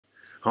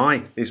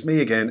Hi, it's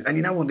me again, and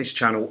you know on this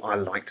channel I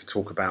like to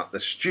talk about the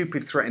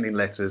stupid threatening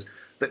letters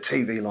that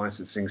TV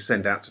licensing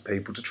send out to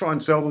people to try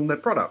and sell them their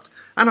product.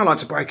 And I like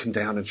to break them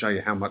down and show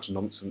you how much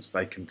nonsense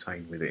they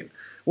contain within.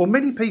 Well,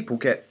 many people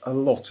get a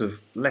lot of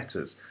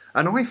letters,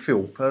 and I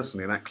feel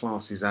personally that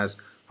classes as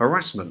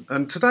harassment.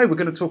 And today we're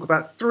going to talk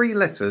about 3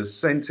 letters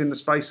sent in the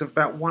space of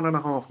about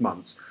 1.5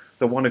 months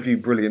that one of you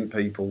brilliant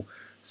people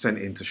sent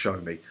in to show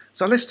me.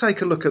 So let's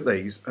take a look at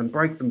these and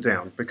break them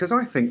down, because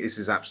I think this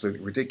is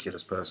absolutely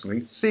ridiculous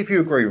personally. See if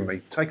you agree with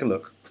me. Take a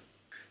look.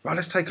 Right,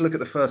 let's take a look at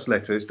the first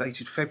letter. It's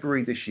dated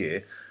February this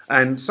year,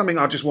 and something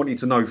I just want you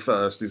to know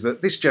first is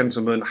that this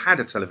gentleman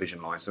had a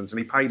television licence and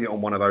he paid it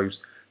on one of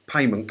those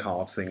payment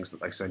card things that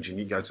they send you, and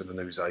you go to the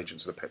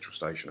newsagents at the petrol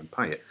station and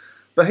pay it.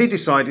 But he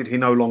decided he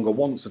no longer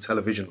wants a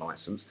television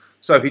licence,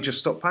 so he just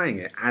stopped paying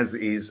it, as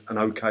is an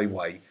okay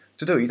way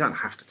to do. You don't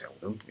have to tell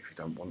them, if you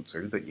don't want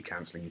to, that you're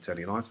cancelling your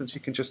telly licence.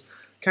 You can just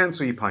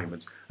cancel your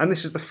payments. And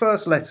this is the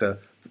first letter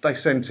that they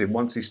sent him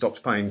once he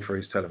stopped paying for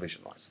his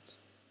television licence.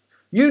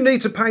 You need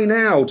to pay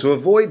now to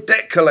avoid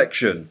debt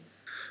collection.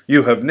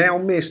 You have now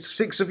missed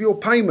 6 of your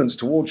payments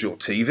towards your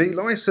TV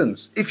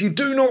licence. If you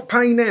do not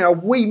pay now,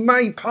 we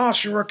may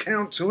pass your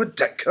account to a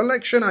debt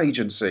collection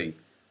agency.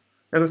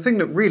 Now, the thing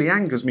that really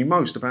angers me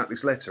most about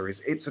this letter is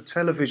it's a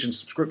television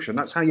subscription.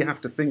 That's how you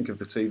have to think of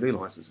the TV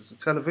licence. It's a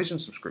television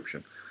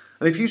subscription.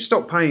 And if you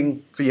stop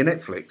paying for your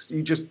Netflix,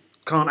 you just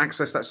can't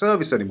access that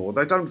service anymore.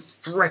 They don't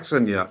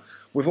threaten you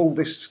with all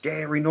this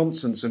scary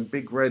nonsense and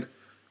big red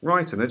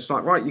writing. They're just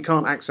like, right, you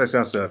can't access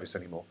our service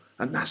anymore.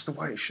 And that's the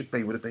way it should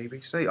be with the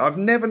BBC. I've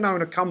never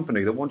known a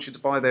company that wants you to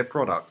buy their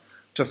product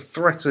to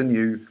threaten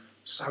you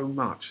so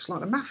much. It's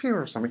like the mafia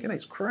or something, isn't it?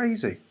 It's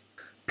crazy.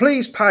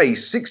 Please pay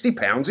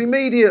 £60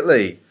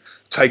 immediately.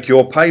 Take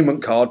your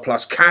payment card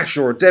plus cash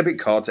or a debit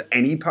card to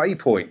any pay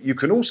point. You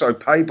can also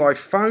pay by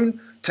phone,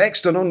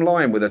 text and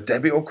online with a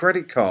debit or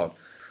credit card.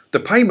 The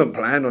payment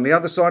plan on the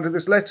other side of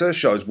this letter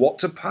shows what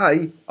to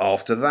pay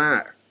after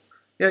that.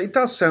 Yeah, it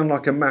does sound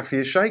like a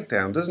mafia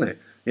shakedown, doesn't it?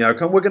 You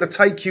know, we're going to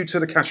take you to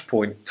the cash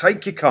point.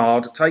 Take your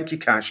card, take your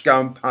cash, go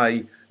and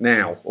pay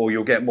now, or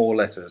you'll get more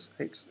letters.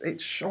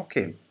 It's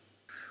shocking.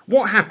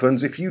 What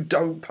happens if you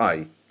don't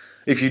pay?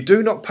 If you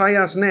do not pay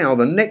us now,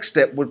 the next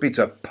step would be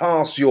to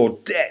pass your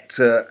debt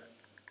to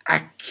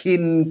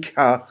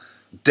Akinka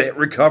Debt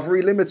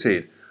Recovery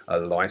Limited, a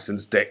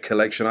licensed debt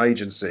collection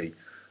agency.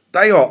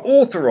 They are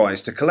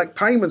authorised to collect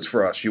payments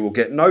for us. You will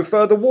get no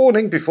further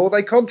warning before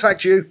they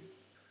contact you.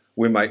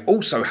 We may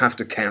also have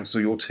to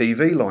cancel your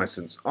TV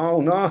licence.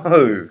 Oh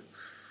no!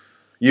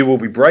 You will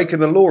be breaking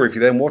the law if you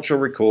then watch or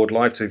record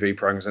live TV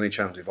programmes on any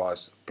channel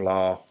device.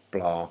 Blah,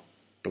 blah,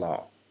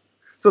 blah.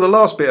 So the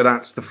last bit of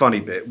that's the funny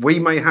bit. We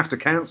may have to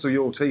cancel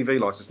your TV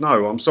licence.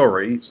 No, I'm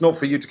sorry. It's not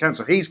for you to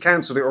cancel. He's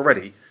cancelled it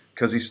already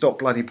because he stopped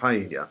bloody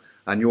paying you,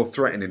 and you're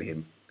threatening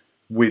him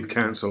with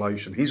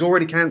cancellation. He's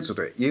already cancelled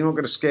it. You're not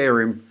going to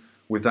scare him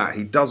with that.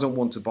 He doesn't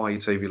want to buy your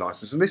TV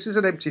licence. And this is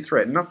an empty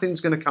threat.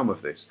 Nothing's going to come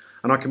of this.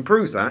 And I can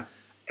prove that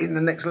in the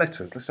next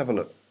letters. Let's have a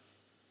look.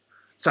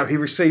 So he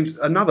received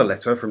another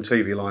letter from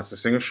TV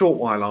licensing a short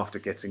while after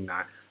getting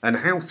that. And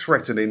how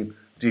threatening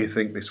do you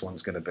think this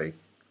one's going to be?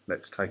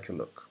 Let's take a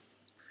look.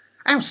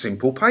 Our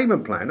simple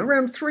payment plan,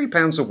 around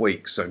 £3 a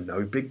week, so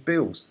no big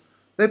bills.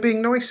 They're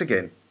being nice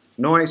again.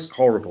 Nice,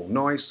 horrible,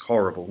 nice,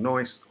 horrible,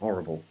 nice,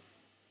 horrible.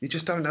 You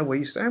just don't know where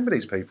you stand with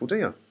these people, do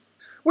you?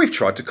 We've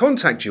tried to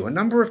contact you a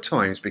number of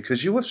times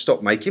because you have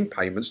stopped making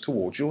payments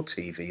towards your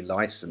TV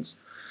licence.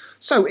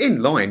 So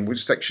in line with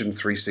section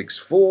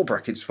 364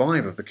 brackets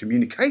 5 of the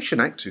Communication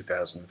Act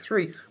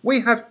 2003, we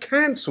have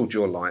cancelled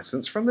your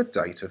licence from the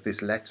date of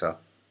this letter.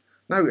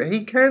 No,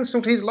 he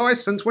cancelled his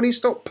licence when he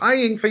stopped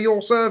paying for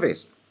your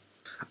service.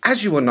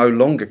 As you are no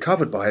longer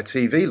covered by a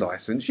TV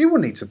licence, you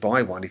will need to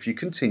buy one if you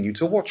continue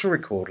to watch or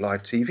record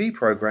live TV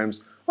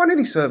programmes on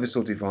any service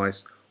or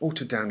device, or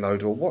to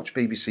download or watch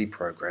BBC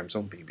programmes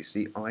on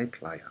BBC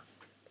iPlayer.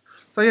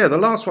 So yeah, the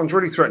last one's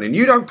really threatening.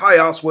 You don't pay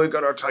us, we're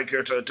going to take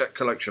you to a debt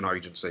collection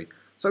agency.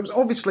 So it's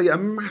obviously a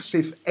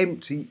massive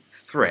empty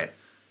threat,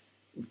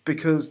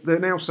 because they're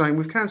now saying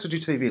we've cancelled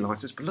your TV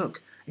licence, but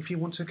look, if you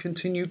want to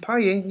continue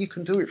paying, you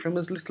can do it from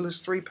as little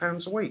as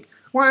 £3 a week.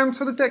 What happened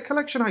to the debt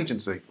collection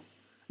agency?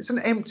 It's an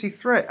empty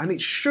threat, and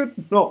it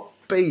should not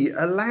be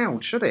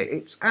allowed, should it?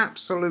 It's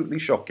absolutely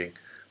shocking.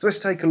 So let's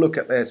take a look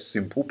at their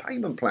simple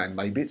payment plan.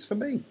 Maybe it's for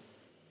me.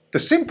 The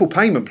simple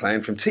payment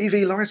plan from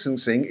TV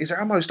licensing is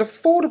our most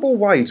affordable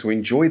way to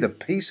enjoy the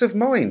peace of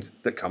mind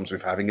that comes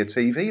with having a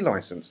TV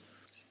licence.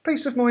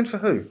 Peace of mind for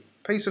who?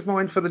 Peace of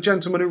mind for the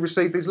gentleman who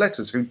received these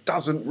letters who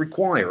doesn't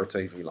require a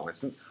TV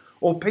licence?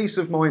 Or peace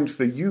of mind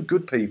for you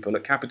good people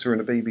at Capita and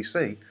the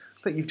BBC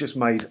that you've just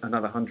made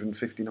another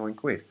 159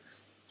 quid?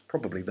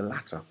 Probably the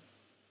latter.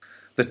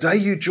 The day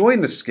you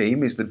join the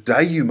scheme is the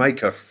day you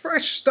make a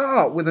fresh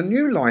start with a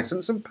new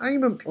licence and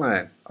payment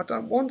plan. I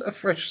don't want a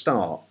fresh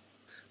start.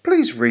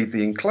 Please read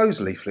the enclosed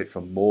leaflet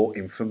for more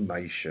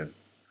information.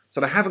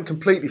 So they haven't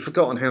completely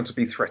forgotten how to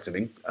be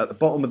threatening. At the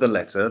bottom of the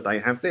letter they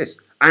have this.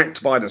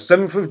 Act by the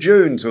 7th of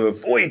June to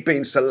avoid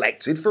being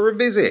selected for a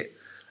visit.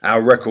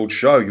 Our records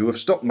show you have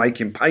stopped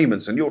making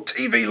payments and your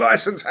TV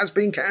licence has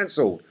been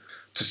cancelled.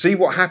 To see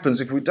what happens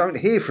if we don't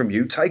hear from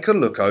you, take a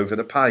look over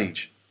the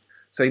page.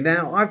 See,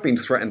 now I've been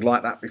threatened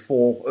like that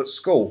before at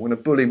school when a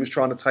bully was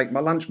trying to take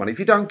my lunch money. If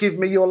you don't give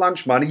me your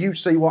lunch money, you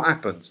see what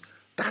happens.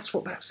 That's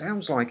what that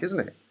sounds like, isn't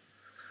it?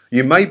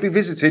 You may be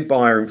visited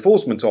by our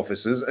enforcement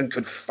officers and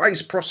could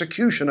face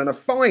prosecution and a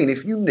fine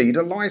if you need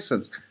a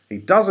licence. He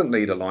doesn't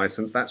need a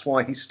licence, that's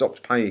why he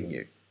stopped paying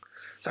you.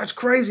 So it's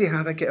crazy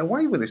how they get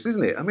away with this,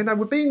 isn't it? I mean, they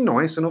were being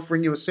nice and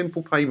offering you a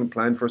simple payment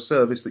plan for a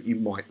service that you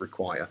might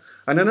require.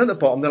 And then at the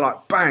bottom, they're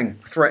like, bang,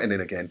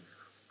 threatening again.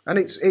 And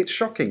it's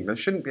shocking. They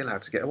shouldn't be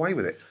allowed to get away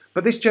with it.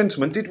 But this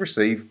gentleman did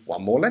receive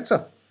one more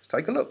letter. Let's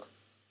take a look.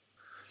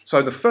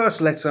 So the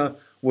first letter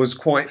was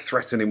quite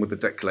threatening with the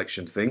debt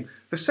collection thing.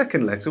 The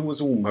second letter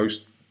was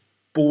almost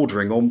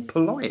bordering on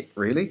polite,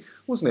 really,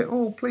 wasn't it?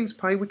 Oh, please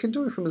pay. We can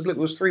do it from as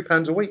little as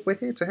 £3 a week. We're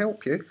here to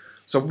help you.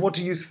 So what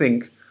do you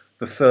think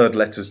the third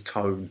letter's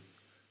tone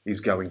is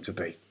going to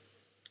be?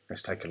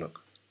 Let's take a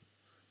look.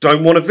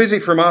 Don't want a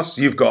visit from us?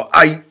 You've got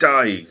 8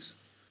 days.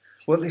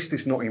 Well, at least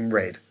it's not in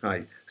red,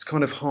 hey? It's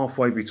kind of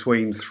halfway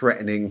between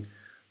threatening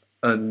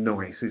and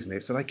nice, isn't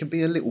it? So they can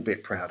be a little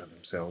bit proud of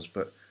themselves.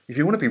 But if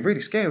you want to be really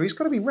scary, it's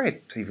got to be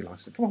red, TV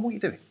licence. Come on, what are you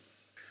doing?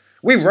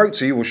 We wrote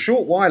to you a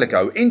short while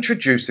ago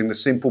introducing the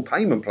simple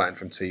payment plan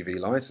from TV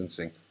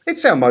licensing.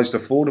 It's our most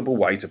affordable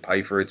way to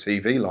pay for a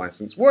TV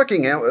licence,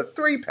 working out at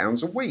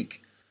 £3 a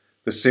week.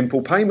 The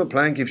simple payment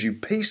plan gives you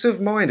peace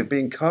of mind of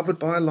being covered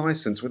by a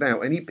licence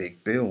without any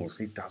big bills.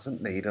 He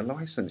doesn't need a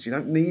licence. You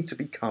don't need to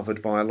be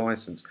covered by a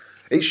licence.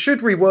 It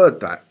should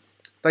reword that.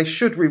 They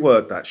should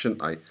reword that,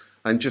 shouldn't they?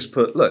 And just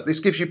put, look, this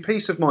gives you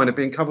peace of mind of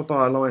being covered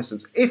by a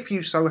licence if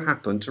you so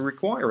happen to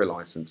require a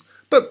licence.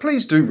 But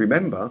please do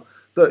remember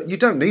that you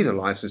don't need a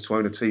licence to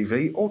own a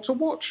TV or to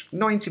watch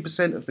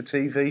 90% of the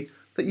TV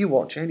that you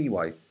watch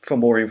anyway. For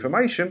more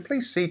information,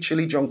 please see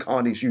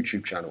ChilliJonCarne's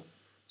YouTube channel.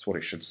 That's what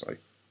it should say.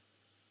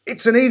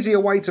 It's an easier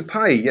way to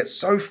pay, yet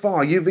so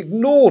far you've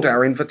ignored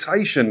our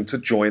invitation to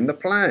join the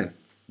plan.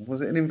 Was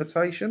it an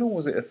invitation or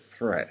was it a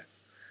threat?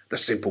 The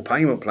simple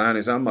payment plan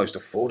is our most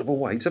affordable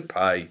way to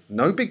pay.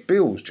 No big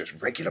bills,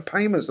 just regular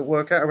payments that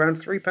work out around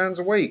 £3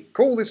 a week.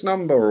 Call this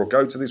number or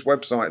go to this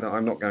website that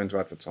I'm not going to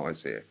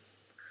advertise here.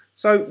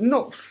 So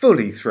not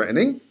fully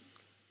threatening,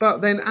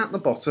 but then at the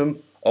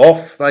bottom,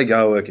 off they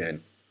go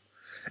again.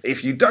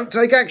 If you don't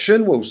take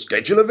action, we'll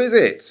schedule a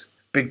visit.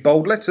 Big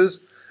bold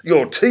letters.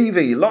 Your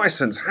TV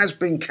licence has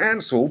been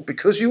cancelled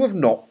because you have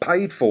not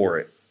paid for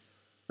it.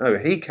 No,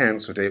 he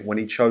cancelled it when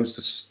he chose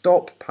to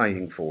stop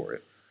paying for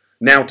it.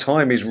 Now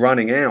time is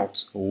running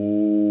out.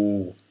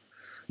 Ooh.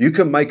 You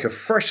can make a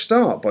fresh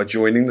start by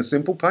joining the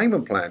simple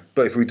payment plan.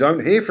 But if we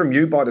don't hear from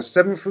you by the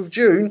 7th of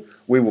June,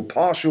 we will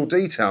pass your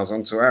details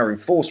on to our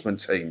enforcement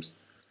teams.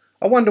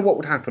 I wonder what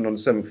would happen on the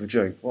 7th of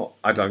June. Well,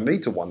 I don't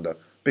need to wonder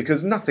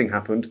because nothing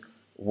happened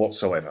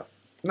whatsoever.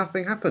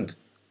 Nothing happened.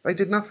 They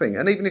did nothing.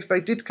 And even if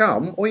they did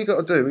come, all you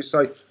got to do is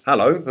say,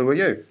 hello, who are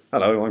you?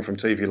 Hello, I'm from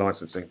TV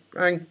licensing.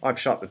 Bang, I've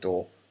shut the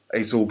door.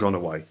 It's all gone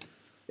away.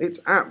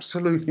 It's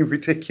absolutely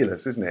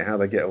ridiculous, isn't it, how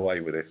they get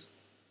away with this?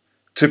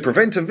 To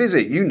prevent a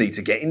visit, you need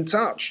to get in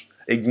touch.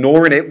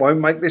 Ignoring it won't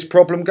make this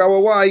problem go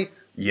away.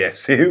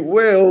 Yes, it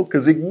will,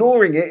 because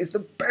ignoring it is the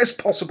best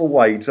possible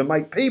way to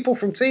make people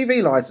from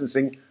TV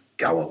licensing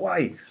go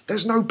away.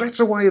 There's no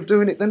better way of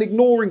doing it than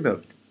ignoring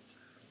them.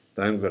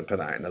 They haven't got to put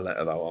that in a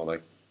letter though, are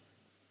they?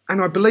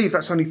 And I believe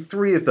that's only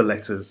 3 of the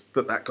letters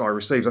that guy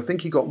receives. I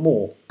think he got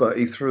more, but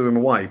he threw them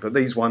away. But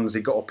these ones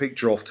he got a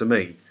picture off to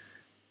me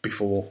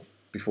before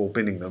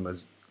binning them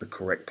as the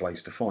correct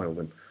place to file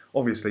them,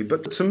 obviously.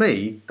 But to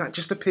me, that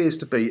just appears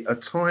to be a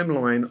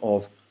timeline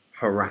of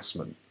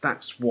harassment.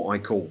 That's what I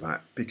call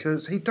that,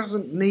 because he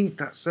doesn't need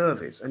that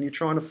service, and you're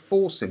trying to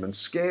force him and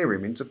scare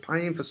him into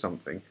paying for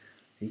something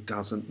he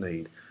doesn't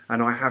need.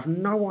 And I have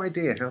no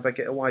idea how they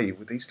get away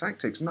with these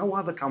tactics. No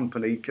other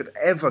company could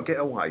ever get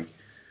away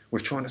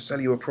with trying to sell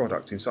you a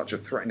product in such a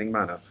threatening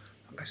manner,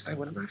 unless they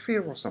were a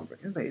mafia or something,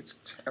 isn't it? It's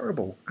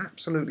terrible,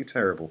 absolutely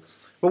terrible.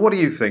 But what do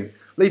you think?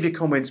 Leave your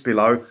comments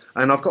below,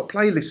 and I've got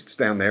playlists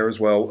down there as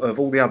well of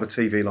all the other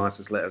TV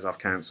licence letters I've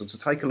cancelled,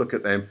 so take a look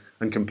at them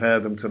and compare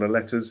them to the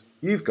letters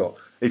you've got.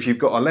 If you've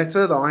got a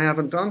letter that I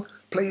haven't done,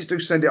 please do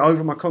send it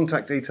over. My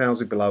contact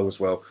details are below as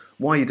well.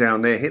 While you're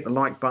down there, hit the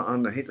like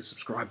button and hit the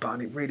subscribe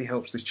button. It really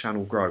helps this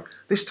channel grow.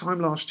 This time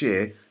last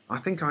year, I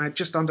think I had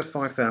just under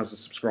 5,000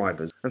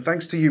 subscribers. And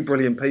thanks to you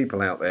brilliant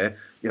people out there,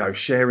 you know,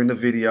 sharing the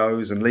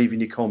videos and leaving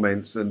your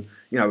comments and,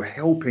 you know,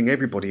 helping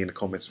everybody in the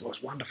comments. Well,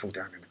 it's wonderful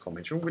down in the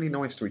comments. You're all really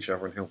nice to each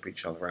other and help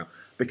each other out.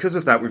 Because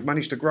of that, we've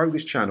managed to grow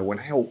this channel and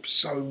help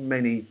so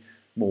many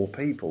more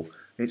people.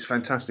 It's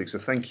fantastic. So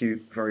thank you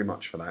very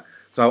much for that.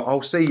 So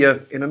I'll see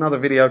you in another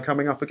video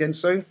coming up again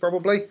soon,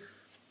 probably.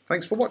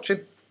 Thanks for watching.